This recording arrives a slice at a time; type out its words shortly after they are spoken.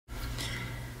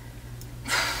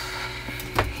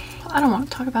I don't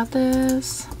want to talk about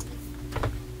this.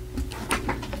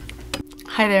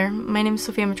 Hi there, my name is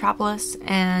Sophia Mitropoulos,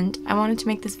 and I wanted to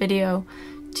make this video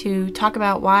to talk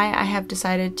about why I have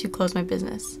decided to close my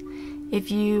business. If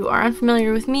you are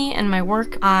unfamiliar with me and my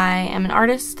work, I am an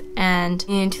artist, and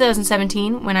in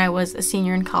 2017, when I was a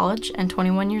senior in college and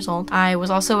 21 years old, I was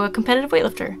also a competitive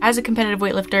weightlifter. As a competitive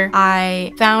weightlifter,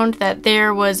 I found that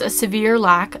there was a severe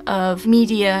lack of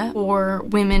media for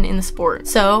women in the sport.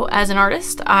 So, as an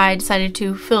artist, I decided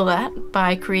to fill that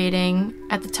by creating,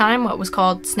 at the time, what was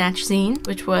called Snatch Zine,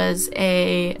 which was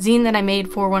a zine that I made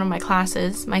for one of my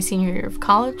classes my senior year of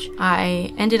college.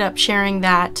 I ended up sharing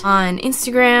that on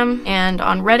Instagram and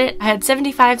on Reddit. I had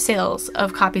 75 sales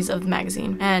of copies of the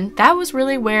magazine, and that was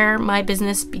really where my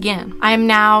business began. I am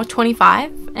now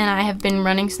 25, and I have been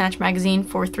running Snatch Magazine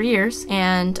for 3 years,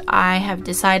 and I have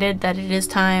decided that it is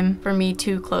time for me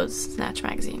to close Snatch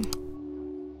Magazine.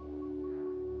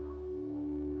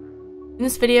 In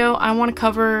this video, I want to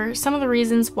cover some of the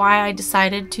reasons why I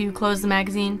decided to close the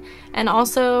magazine, and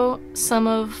also some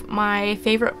of my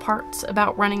favorite parts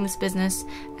about running this business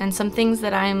and some things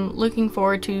that I'm looking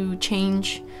forward to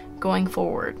change going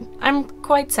forward. I'm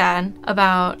quite sad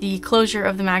about the closure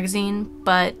of the magazine,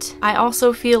 but I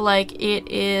also feel like it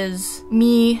is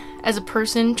me as a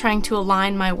person trying to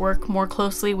align my work more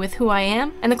closely with who I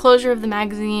am. And the closure of the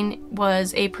magazine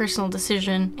was a personal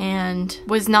decision and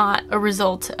was not a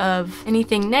result of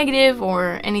anything negative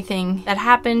or anything that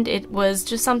happened. It was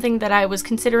just something that I was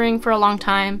considering for a long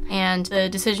time, and the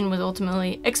decision was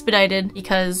ultimately expedited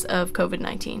because of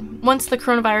COVID-19. Once the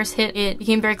coronavirus hit, it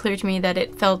became very clear to me that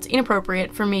it felt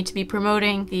inappropriate for me to be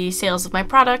promoting the sales of my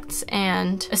products,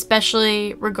 and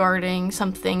especially regarding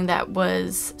something that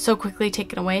was so quickly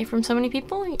taken away from so many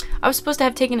people. I was supposed to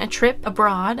have taken a trip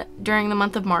abroad during the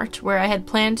month of March where I had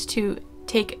planned to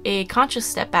take a conscious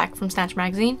step back from Snatch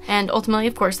Magazine, and ultimately,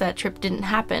 of course, that trip didn't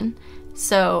happen.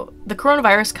 So the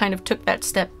coronavirus kind of took that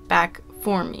step back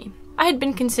for me. I had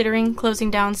been considering closing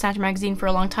down Snatch Magazine for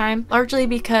a long time, largely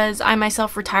because I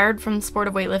myself retired from the sport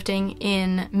of weightlifting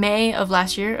in May of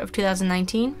last year, of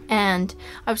 2019, and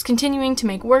I was continuing to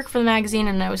make work for the magazine,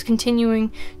 and I was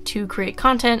continuing to create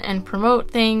content and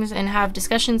promote things and have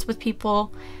discussions with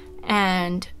people,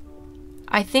 and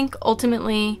I think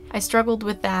ultimately I struggled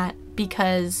with that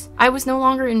because I was no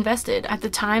longer invested. At the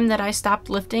time that I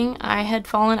stopped lifting, I had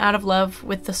fallen out of love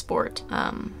with the sport.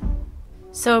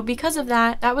 So because of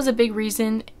that, that was a big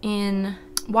reason in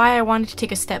why I wanted to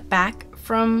take a step back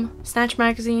from Snatch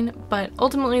Magazine, but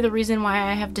ultimately the reason why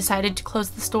I have decided to close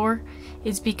the store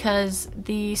is because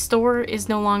the store is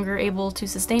no longer able to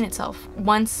sustain itself.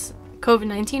 Once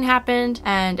COVID-19 happened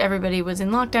and everybody was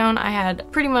in lockdown, I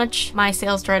had pretty much my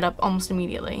sales dried up almost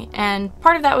immediately. And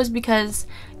part of that was because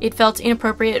it felt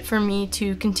inappropriate for me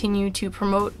to continue to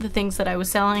promote the things that I was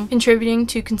selling. Contributing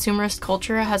to consumerist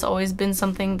culture has always been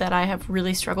something that I have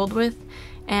really struggled with.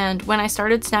 And when I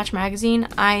started Snatch Magazine,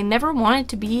 I never wanted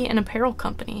to be an apparel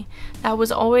company. That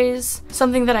was always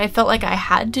something that I felt like I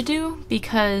had to do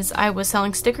because I was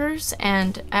selling stickers,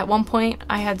 and at one point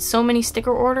I had so many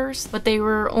sticker orders, but they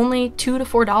were only $2 to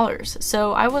 $4.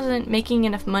 So I wasn't making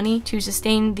enough money to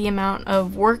sustain the amount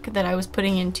of work that I was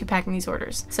putting into packing these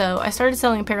orders. So I started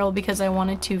selling apparel because I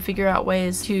wanted to figure out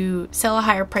ways to sell a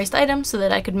higher priced item so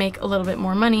that I could make a little bit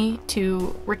more money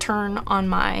to return on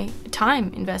my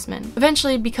time investment.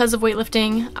 Eventually, because of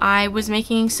weightlifting, I was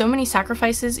making so many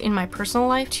sacrifices in my personal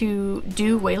life to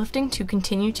do weightlifting, to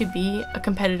continue to be a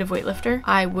competitive weightlifter.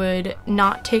 I would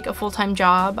not take a full-time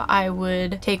job. I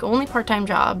would take only part-time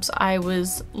jobs. I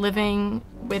was living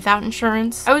without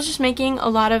insurance. I was just making a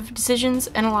lot of decisions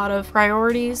and a lot of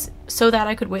priorities so that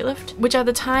I could weightlift, which at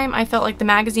the time I felt like the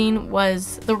magazine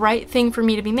was the right thing for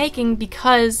me to be making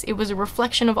because it was a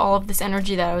reflection of all of this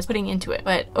energy that I was putting into it.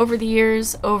 But over the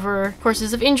years, over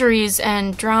courses of injuries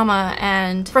and drama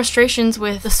and frustrations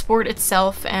with the sport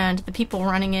itself and the people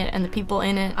running it and the people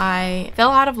in it, I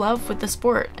fell out of love with the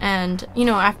sport. And, you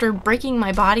know, after breaking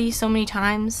my body so many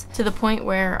times to the point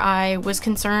where I was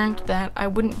concerned that I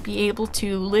wouldn't be able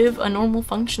to live a normal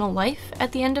functional life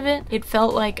at the end of it, it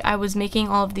felt like I was making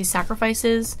all of these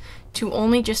sacrifices to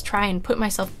only just try and put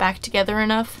myself back together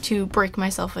enough to break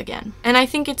myself again. And I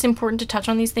think it's important to touch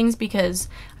on these things because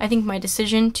I think my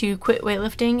decision to quit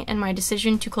weightlifting and my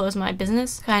decision to close my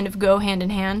business kind of go hand in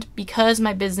hand because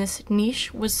my business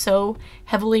niche was so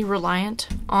heavily reliant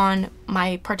on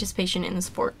my participation in the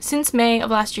sport. Since May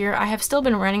of last year, I have still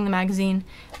been running the magazine,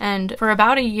 and for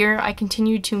about a year I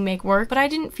continued to make work, but I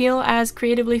didn't feel as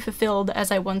creatively fulfilled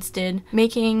as I once did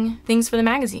making things for the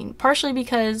magazine, partially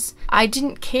because I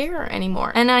didn't care care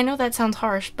anymore. And I know that sounds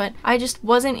harsh, but I just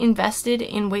wasn't invested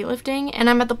in weightlifting, and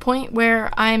I'm at the point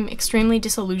where I'm extremely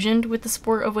disillusioned with the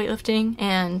sport of weightlifting,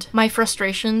 and my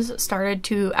frustrations started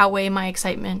to outweigh my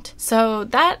excitement. So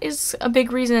that is a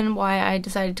big reason why I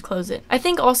decided to close it. I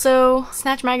think also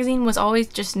Snatch Magazine was always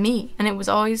just me, and it was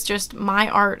always just my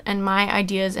art and my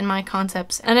ideas and my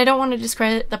concepts, and I don't want to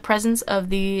discredit the presence of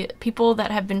the people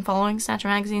that have been following Snatch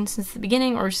Magazine since the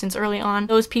beginning or since early on.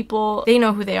 Those people, they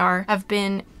know who they are, have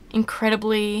been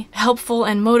incredibly helpful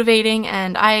and motivating,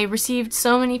 and I received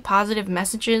so many positive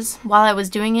messages while I was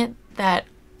doing it that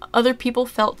other people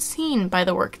felt seen by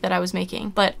the work that I was making.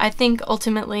 But I think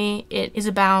ultimately it is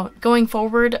about going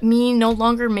forward, me no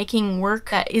longer making work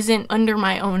that isn't under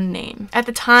my own name. At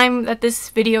the time that this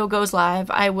video goes live,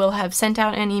 I will have sent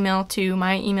out an email to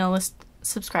my email list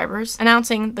subscribers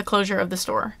announcing the closure of the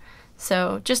store.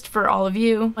 So just for all of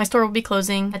you, my store will be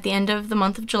closing at the end of the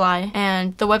month of July,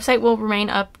 and the website will remain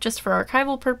up just for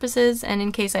archival purposes and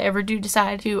in case I ever do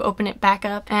decide to open it back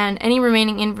up, and any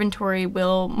remaining inventory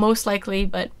will most likely,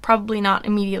 but probably not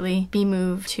immediately, be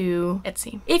moved to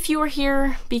Etsy. If you are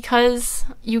here because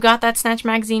you got that Snatch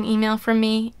Magazine email from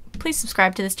me, please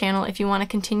subscribe to this channel if you want to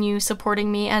continue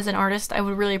supporting me as an artist. I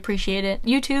would really appreciate it.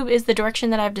 YouTube is the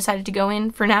direction that I've decided to go in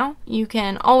for now. You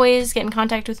can always get in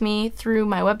contact with me through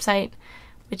my website,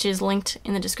 which is linked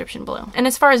in the description below. And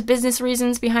as far as business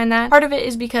reasons behind that, part of it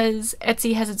is because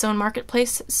Etsy has its own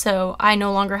marketplace, so I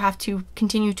no longer have to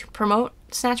continue to promote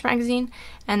Snatch Magazine,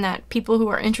 and that people who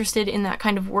are interested in that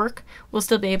kind of work will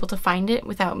still be able to find it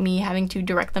without me having to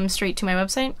direct them straight to my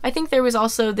website. I think there was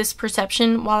also this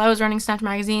perception while I was running Snatch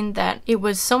Magazine that it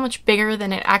was so much bigger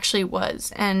than it actually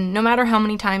was, and no matter how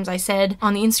many times I said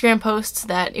on the Instagram posts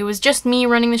that it was just me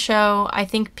running the show, I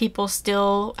think people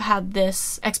still had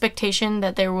this expectation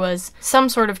that there was some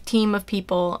sort of team of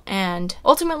people, and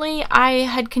ultimately I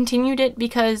had continued it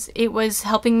because it was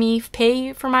helping me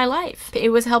pay for my life.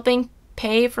 It was helping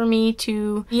pay for me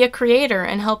to be a creator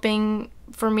and helping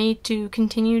for me to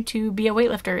continue to be a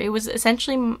weightlifter. It was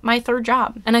essentially my third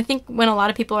job. And I think when a lot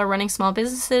of people are running small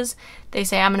businesses, they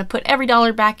say, I'm going to put every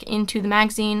dollar back into the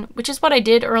magazine, which is what I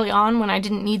did early on when I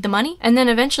didn't need the money. And then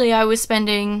eventually I was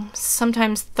spending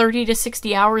sometimes 30 to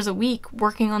 60 hours a week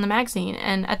working on the magazine.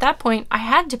 And at that point, I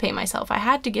had to pay myself. I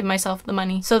had to give myself the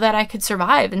money so that I could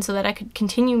survive and so that I could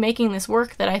continue making this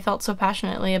work that I felt so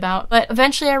passionately about. But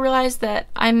eventually I realized that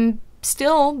I'm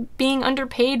still being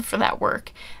underpaid for that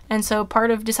work. And so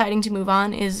part of deciding to move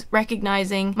on is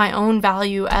recognizing my own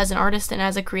value as an artist and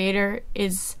as a creator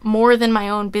is more than my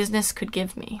own business could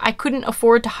give me. I couldn't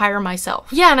afford to hire myself.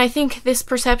 Yeah, and I think this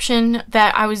perception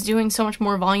that I was doing so much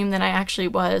more volume than I actually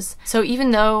was. So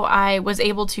even though I was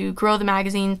able to grow the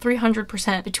magazine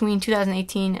 300% between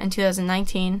 2018 and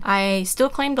 2019, I still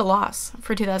claimed a loss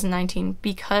for 2019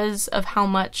 because of how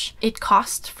much it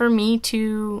cost for me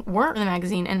to work the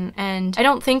magazine. And I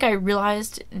don't think I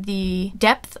realized the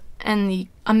depth and the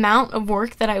amount of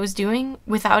work that I was doing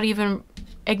without even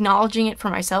acknowledging it for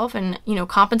myself and, you know,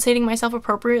 compensating myself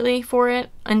appropriately for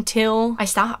it until I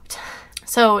stopped.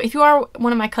 So if you are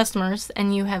one of my customers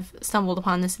and you have stumbled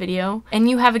upon this video and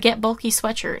you have a Get Bulky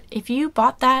sweatshirt, if you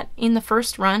bought that in the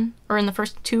first run or in the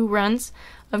first 2 runs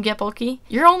of Get Bulky,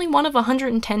 you're only one of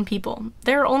 110 people.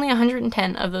 There are only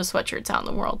 110 of those sweatshirts out in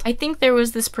the world. I think there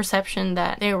was this perception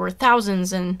that there were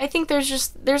thousands, and I think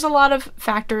there's a lot of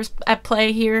factors at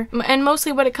play here, and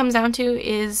mostly what it comes down to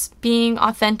is being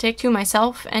authentic to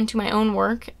myself and to my own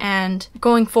work. And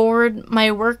going forward, my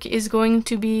work is going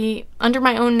to be under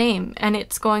my own name, and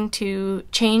it's going to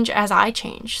change as I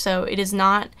change. So it is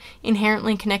not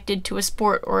inherently connected to a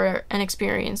sport or an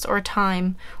experience or a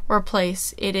time or a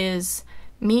place. It is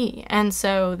me, and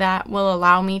so that will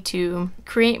allow me to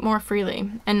create more freely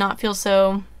and not feel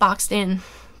so boxed in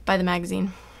by the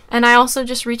magazine. And I also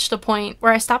just reached a point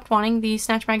where I stopped wanting the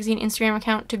Snatch Magazine Instagram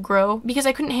account to grow because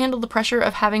I couldn't handle the pressure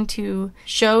of having to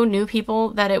show new people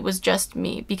that it was just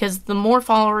me, because the more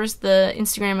followers the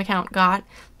Instagram account got,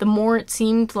 the more it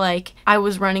seemed like I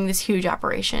was running this huge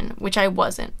operation, which I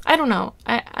wasn't. I don't know.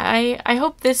 I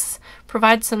hope this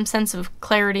provides some sense of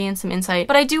clarity and some insight,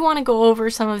 but I do want to go over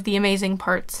some of the amazing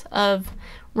parts of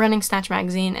running Snatch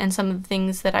Magazine and some of the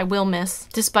things that I will miss,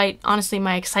 despite honestly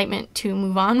my excitement to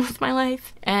move on with my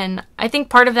life. And I think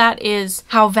part of that is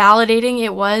how validating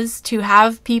it was to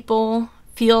have people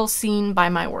feel seen by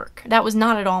my work. That was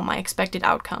not at all my expected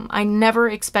outcome. I never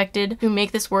expected to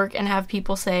make this work and have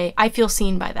people say, I feel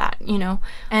seen by that, you know?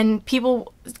 And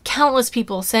people, countless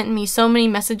people sent me so many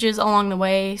messages along the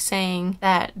way saying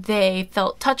that they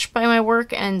felt touched by my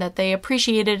work and that they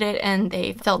appreciated it and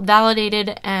they felt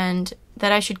validated and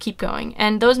that I should keep going.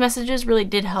 And those messages really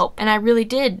did help. And I really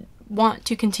did want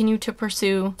to continue to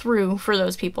pursue through for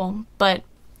those people. But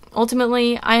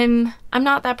ultimately, I'm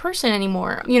not that person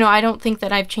anymore. You know, I don't think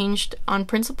that I've changed on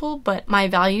principle, but my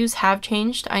values have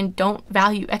changed. I don't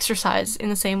value exercise in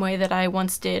the same way that I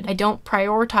once did. I don't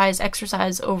prioritize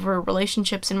exercise over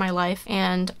relationships in my life,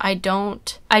 and I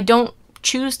don't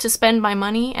choose to spend my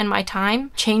money and my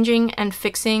time changing and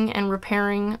fixing and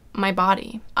repairing my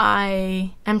body.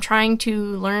 I am trying to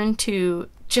learn to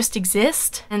just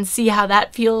exist and see how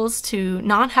that feels, to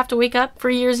not have to wake up for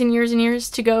years and years and years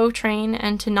to go train,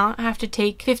 and to not have to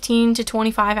take 15 to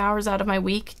 25 hours out of my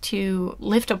week to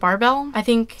lift a barbell. I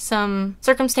think some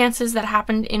circumstances that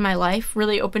happened in my life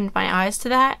really opened my eyes to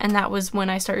that, and that was when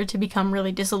I started to become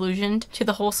really disillusioned to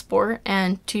the whole sport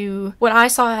and to what I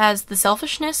saw as the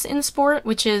selfishness in the sport,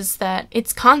 which is that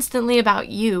it's constantly about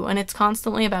you, and it's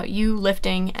constantly about you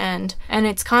lifting, and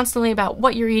it's constantly about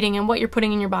what you're eating and what you're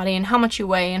putting in your body and how much you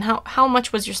weigh and how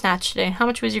much was your snatch today, how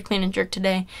much was your clean and jerk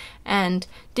today, and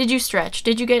did you stretch,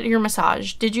 did you get your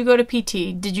massage, did you go to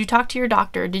PT, did you talk to your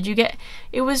doctor,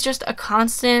 it was just a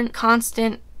constant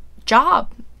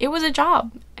job. It was a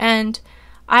job, and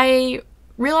I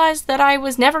realized that I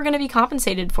was never going to be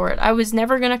compensated for it. I was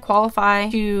never going to qualify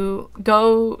to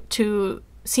go to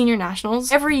senior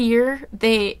nationals. Every year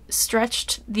they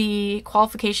stretched the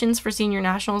qualifications for senior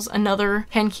nationals another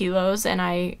 10 kilos, and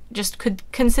I just could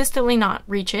consistently not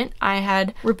reach it. I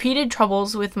had repeated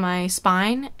troubles with my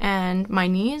spine and my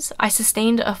knees. I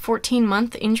sustained a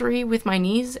 14-month injury with my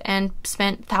knees and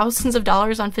spent thousands of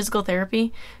dollars on physical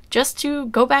therapy just to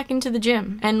go back into the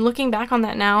gym. And looking back on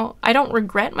that now, I don't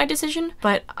regret my decision,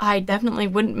 but I definitely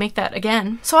wouldn't make that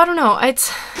again. So I don't know, I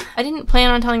didn't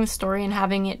plan on telling the story and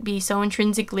having it be so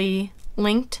intrinsically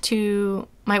linked to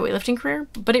my weightlifting career,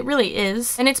 but it really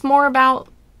is. And it's more about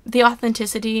the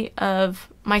authenticity of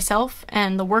myself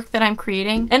and the work that I'm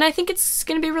creating. And I think it's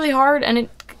gonna be really hard, and it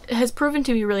has proven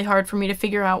to be really hard for me to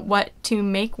figure out what to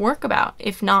make work about,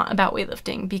 if not about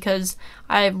weightlifting, because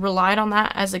I've relied on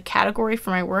that as a category for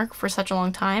my work for such a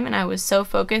long time, and I was so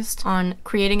focused on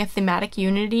creating a thematic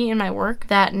unity in my work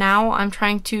that now I'm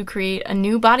trying to create a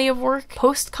new body of work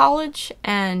post-college,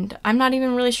 and I'm not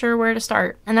even really sure where to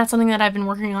start. And that's something that I've been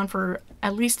working on for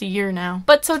at least a year now.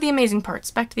 But so the amazing parts,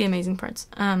 back to the amazing parts.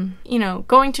 You know,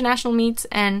 going to national meets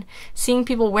and seeing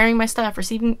people wearing my stuff, or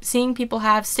seeing people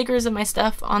have stickers of my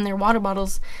stuff on their water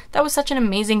bottles, that was such an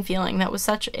amazing feeling. That was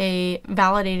such a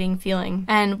validating feeling.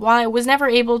 And while I was never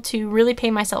able to really pay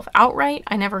myself outright,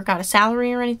 I never got a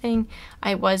salary or anything,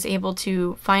 I was able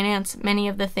to finance many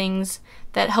of the things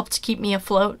that helped keep me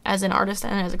afloat as an artist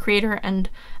and as a creator and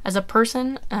as a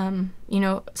person. You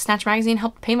know, Snatch Magazine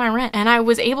helped pay my rent, and I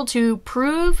was able to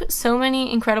prove so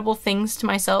many incredible things to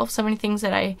myself, so many things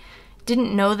that I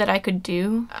didn't know that I could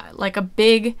do. Like a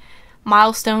big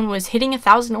milestone was hitting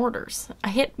 1,000 orders. I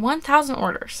hit 1,000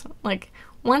 orders, like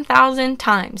 1,000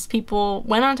 times people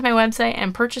went onto my website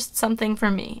and purchased something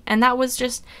from me, and that was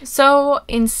just so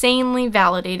insanely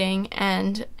validating,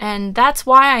 and that's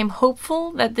why I'm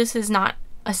hopeful that this is not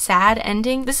a sad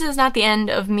ending. This is not the end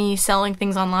of me selling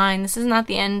things online. This is not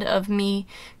the end of me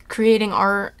creating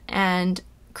art and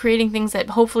creating things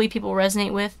that hopefully people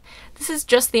resonate with. This is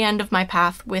just the end of my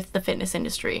path with the fitness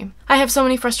industry. I have so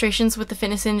many frustrations with the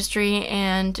fitness industry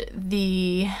and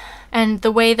the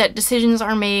way that decisions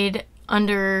are made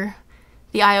under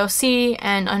the IOC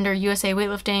and under USA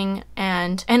Weightlifting,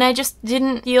 and I just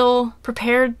didn't feel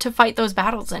prepared to fight those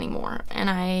battles anymore, and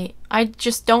I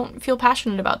just don't feel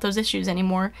passionate about those issues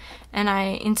anymore, and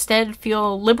I instead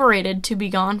feel liberated to be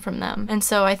gone from them. And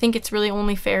so I think it's really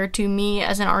only fair to me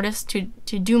as an artist to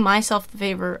do myself the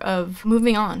favor of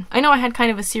moving on. I know I had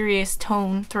kind of a serious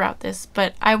tone throughout this,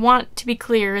 but I want to be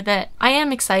clear that I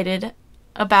am excited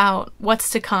about what's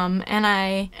to come, and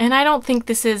I don't think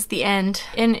this is the end.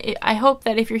 And I hope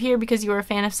that if you're here because you are a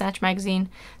fan of Snatch Magazine,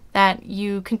 that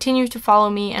you continue to follow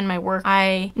me and my work.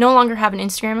 I no longer have an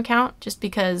Instagram account, just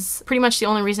because pretty much the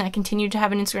only reason I continued to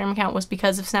have an Instagram account was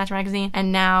because of Snatch Magazine,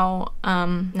 and now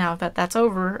that that's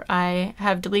over, I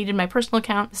have deleted my personal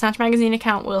account. The Snatch Magazine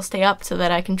account will stay up so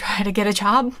that I can try to get a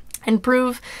job and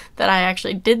prove that I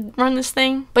actually did run this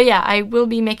thing. But yeah, I will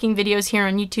be making videos here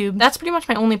on YouTube. That's pretty much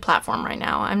my only platform right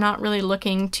now. I'm not really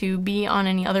looking to be on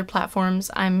any other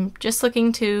platforms. I'm just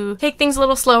looking to take things a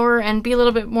little slower and be a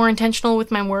little bit more intentional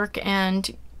with my work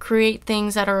and create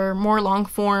things that are more long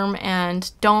form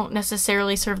and don't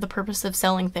necessarily serve the purpose of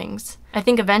selling things. I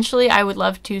think eventually I would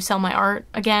love to sell my art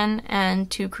again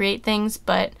and to create things,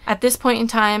 but at this point in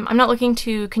time, I'm not looking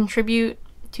to contribute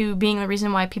to being the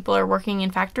reason why people are working in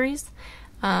factories.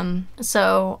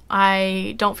 So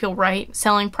I don't feel right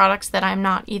selling products that I'm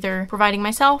not either providing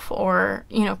myself or,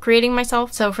 you know, creating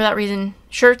myself. So for that reason,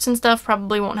 Shirts and stuff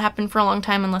probably won't happen for a long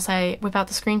time unless I whip out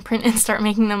the screen print and start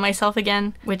making them myself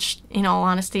again, which in all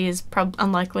honesty is probably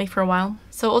unlikely for a while.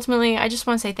 So ultimately, I just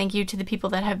want to say thank you to the people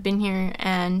that have been here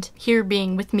and here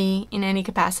being with me in any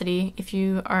capacity. If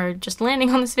you are just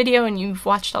landing on this video and you've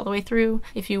watched all the way through,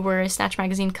 if you were a Snatch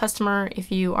Magazine customer,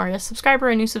 if you are a subscriber,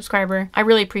 a new subscriber, I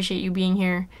really appreciate you being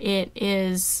here. It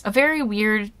is a very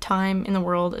weird time in the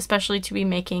world, especially to be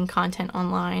making content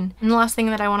online. And the last thing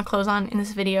that I want to close on in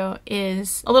this video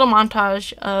is a little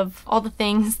montage of all the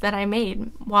things that I made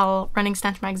while running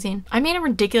Snatch Magazine. I made a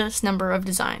ridiculous number of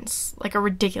designs, like a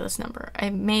ridiculous number. I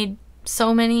made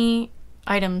so many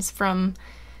items, from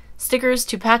stickers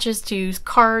to patches to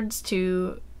cards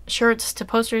to shirts to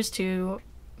posters to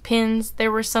pins.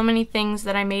 There were so many things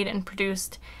that I made and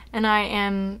produced, and I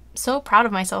am so proud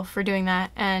of myself for doing that,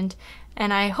 and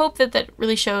I hope that that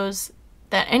really shows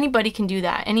that anybody can do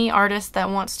that. Any artist that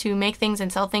wants to make things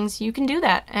and sell things, you can do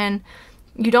that, and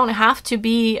you don't have to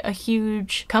be a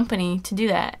huge company to do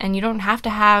that, and you don't have to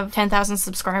have 10,000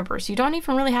 subscribers. You don't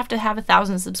even really have to have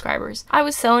 1,000 subscribers. I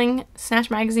was selling Snatch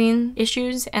Magazine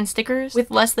issues and stickers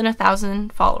with less than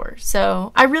 1,000 followers.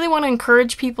 So I really want to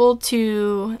encourage people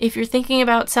to, if you're thinking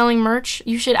about selling merch,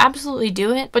 you should absolutely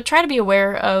do it, but try to be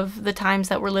aware of the times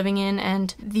that we're living in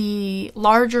and the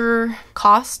larger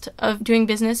cost of doing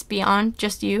business beyond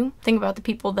just you. Think about the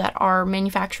people that are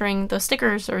manufacturing those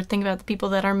stickers, or think about the people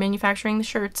that are manufacturing the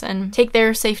shirts, and take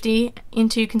their safety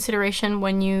into consideration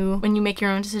when you make your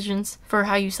own decisions for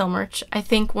how you sell merch. I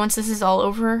think once this is all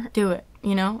over, do it,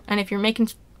 you know? And if you're making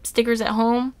stickers at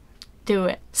home, do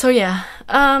it. So yeah,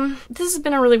 this has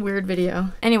been a really weird video.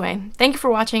 Anyway, thank you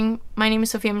for watching. My name is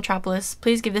Sophia Mitropoulos.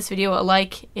 Please give this video a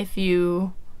like if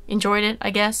you enjoyed it, I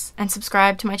guess, and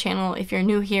subscribe to my channel if you're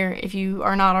new here. If you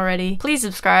are not already, please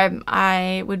subscribe.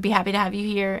 I would be happy to have you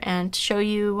here and show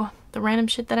you the random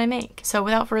shit that I make. So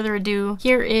without further ado,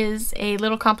 here is a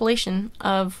little compilation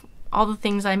of all the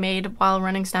things I made while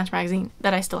running Snatch Magazine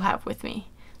that I still have with me.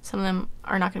 Some of them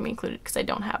are not going to be included because I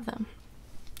don't have them.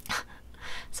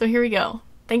 So here we go.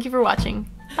 Thank you for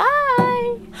watching.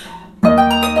 Bye!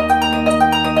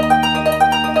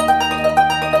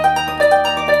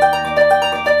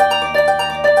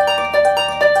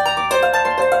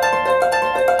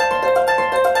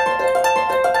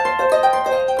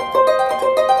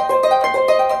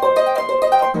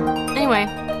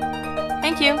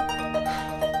 Thank you.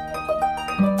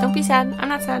 Don't be sad. I'm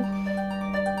not sad.